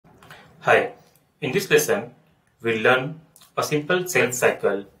Hi, in this lesson, we'll learn a simple sales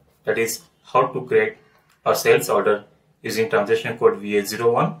cycle, that is how to create a sales order using transaction code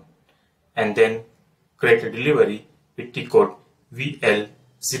VA01 and then create a delivery with T code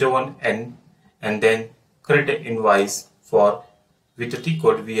VL01N and then create an invoice with the T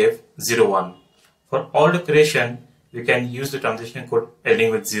code VF01. For all the creation, we can use the transaction code ending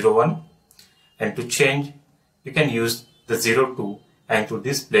with 01, and to change, you can use the 02, and to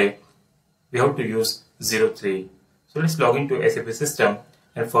display, we have to use 03. So let's log into SAP system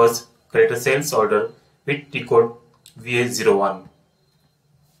and first create a sales order with T code VA01.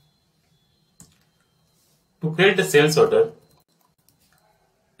 To create the sales order,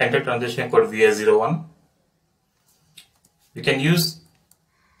 enter transaction code VA01. We can use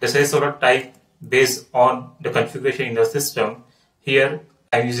the sales order type based on the configuration in the system. Here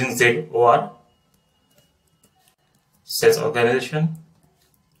I am using ZOR, sales organization,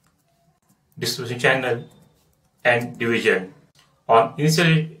 distribution channel, and division. On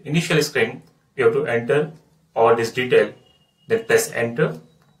initial screen, you have to enter all this detail, then press enter.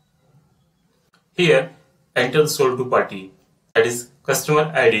 Here, enter the sold to party, that is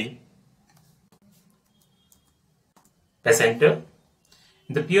customer ID. Press enter.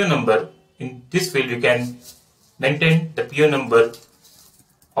 In the PO number, in this field, you can maintain the PO number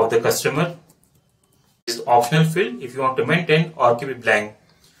of the customer. This is optional field if you want to maintain or keep it blank.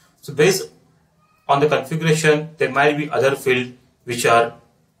 So based on the configuration, there might be other fields which are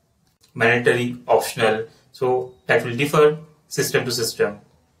mandatory, optional, so that will differ system to system.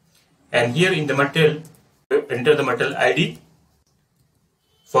 And here in the material, enter the material ID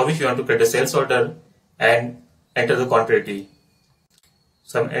for which you want to create a sales order and enter the quantity.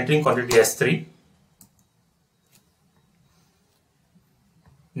 So I'm entering quantity as 3.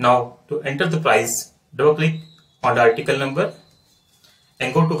 Now to enter the price, double click on the article number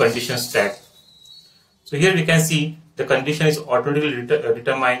and go to conditions tab. So here we can see the condition is automatically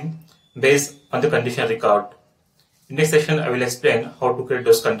determined based on the condition record. In next section, I will explain how to create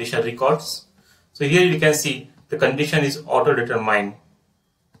those condition records. So here you can see the condition is auto-determined.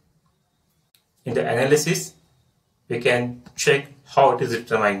 In the analysis, we can check how it is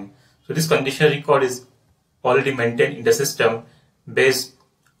determined. So this condition record is already maintained in the system based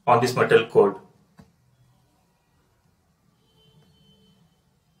on this material code.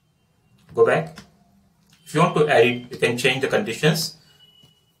 Go back. If you want to add it, you can change the conditions.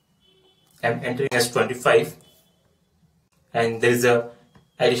 I'm entering as 25, and there is a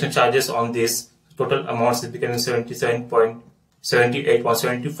additional charges on this. Total amounts is becoming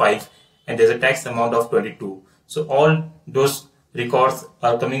 78.75, and there's a tax amount of 22. So all those records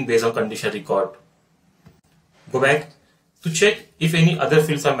are coming based on condition record. Go back. To check if any other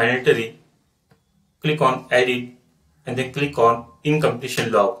fields are mandatory, click on edit and then click on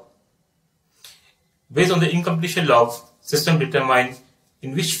incompletion log. Based on the incompletion log, system determines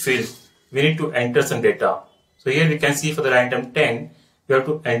in which field we need to enter some data. So here we can see for the line item 10, we have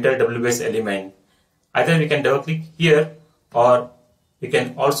to enter WBS element. Either we can double click here, or we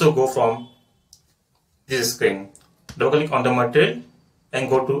can also go from this screen. Double click on the material and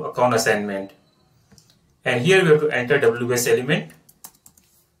go to account assignment. And here we have to enter WBS element.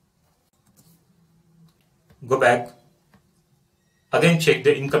 Go back. Again check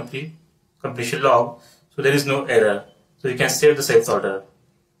the completion log. So there is no error. So you can save the sales order.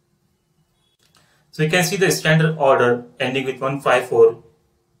 So you can see the standard order ending with 154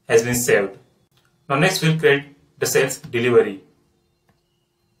 has been saved. Now next we'll create the sales delivery.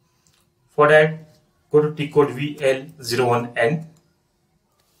 For that, go to T code VL01N.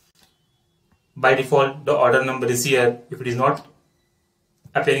 By default, the order number is here. If it is not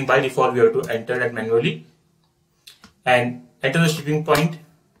appearing by default, we have to enter that manually. And enter the shipping point.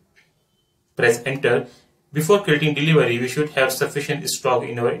 Press enter. Before creating delivery, we should have sufficient stock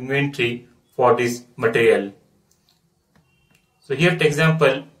in our inventory for this material. So here, for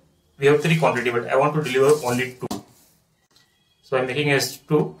example, we have 3 quantity, but I want to deliver only 2. So I'm making as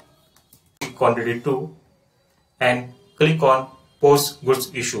 2, quantity 2, and click on post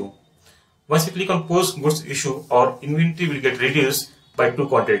goods issue. Once you click on post goods issue, our inventory will get reduced by 2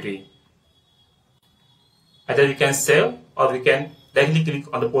 quantity. Either we can save or we can directly click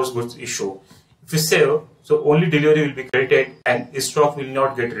on the post goods issue. If you save, so only delivery will be created and stock will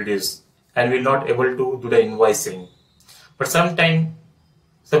not get reduced and will not able to do the invoicing. But sometimes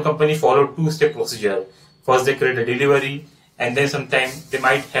some company follow 2-step procedure. First they create a delivery, and then sometimes they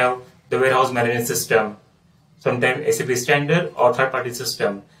might have the warehouse management system, sometimes SAP standard or third-party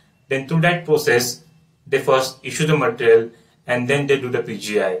system. Then through that process, they first issue the material and then they do the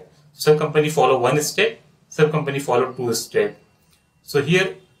PGI. Some company follow 1 step, some company follow 2 steps. So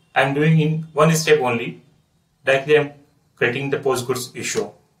here I am doing in one step only. Directly I am creating the post goods issue.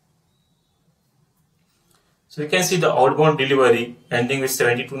 So you can see the outbound delivery ending with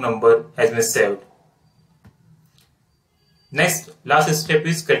 72 number has been saved. Next, last step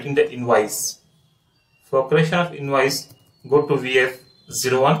is creating the invoice. For creation of invoice, go to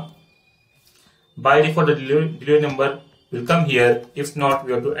VF01. By default, the delivery number will come here. If not,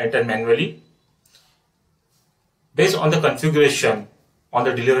 we have to enter manually. Based on the configuration on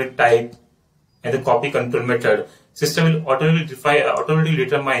the delivery type and the copy control method, system will automatically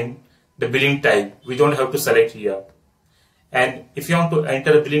determine the billing type. We don't have to select here. And if you want to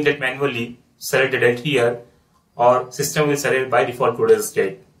enter the billing date manually, select the date here, or system will select by default today's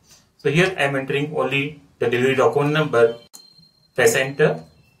date. So here I am entering only the delivery document number. Press enter.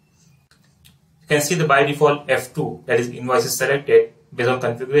 You can see the by default F2, that is invoice, is selected based on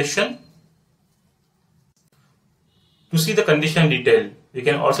configuration. To see the condition detail, we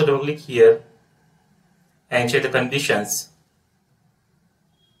can also double click here and check the conditions.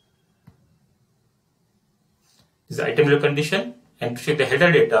 This is the item level condition, and to check the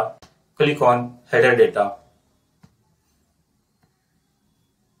header data, click on header data.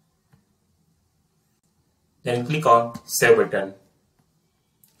 Then click on save button.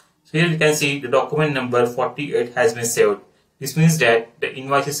 So here you can see the document number 48 has been saved. This means that the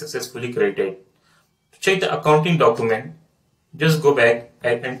invoice is successfully created. To check the accounting document, just go back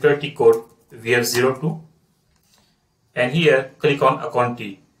and enter T code VF02, and here click on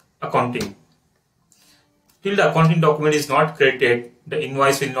accounting. Till the accounting document is not created, the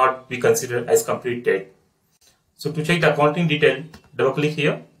invoice will not be considered as completed. So to check the accounting detail, double click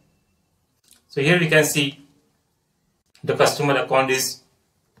here. So here we can see the customer account is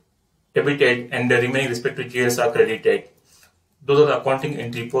debited and the remaining respective GLs are credited. Those are the accounting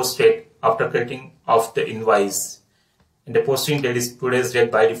entry posted after creating of the invoice. And the posting date is today's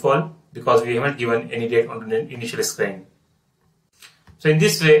date by default because we haven't given any date on the initial screen. So in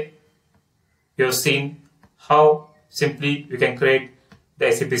this way, you have seen how simply we can create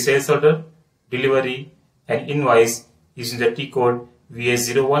the SAP sales order, delivery and invoice using the T code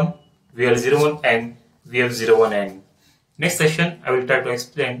VA01, VL01N, VF01N. Next session, I will try to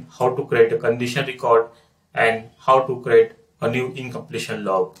explain how to create a condition record and how to create a new incompletion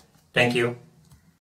log. Thank you.